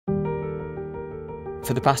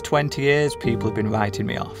For the past 20 years, people have been writing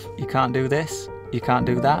me off. You can't do this, you can't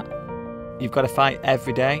do that. You've got to fight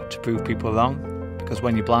every day to prove people wrong, because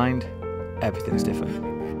when you're blind, everything's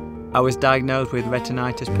different. I was diagnosed with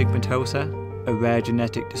retinitis pigmentosa, a rare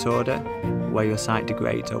genetic disorder where your sight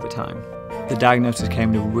degrades over time. The diagnosis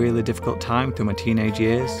came at a really difficult time through my teenage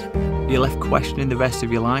years. You're left questioning the rest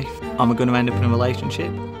of your life. Am I going to end up in a relationship?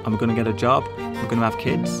 Am I going to get a job? Am I going to have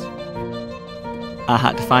kids? I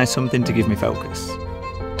had to find something to give me focus,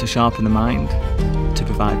 to sharpen the mind, to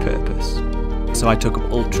provide purpose. So I took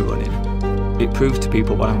up ultra running. It proves to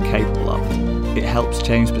people what I'm capable of. It helps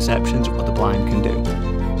change perceptions of what the blind can do.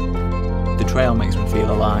 The trail makes me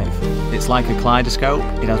feel alive. It's like a kaleidoscope,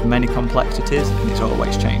 it has many complexities and it's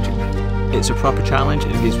always changing. It's a proper challenge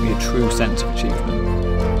and it gives me a true sense of achievement.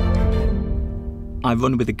 I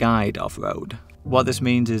run with a guide off-road. What this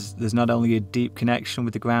means is there's not only a deep connection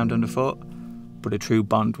with the ground underfoot, but a true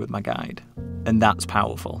bond with my guide. And that's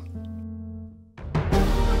powerful.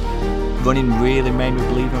 Running really made me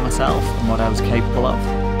believe in myself and what I was capable of.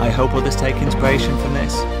 I hope others take inspiration from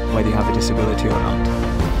this, whether you have a disability or not.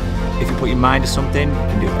 If you put your mind to something, you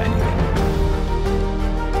can do anything.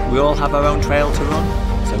 We all have our own trail to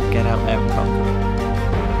run, so get out there and conquer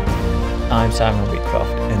it. I'm Simon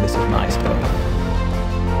Wheatcroft, and this is my story.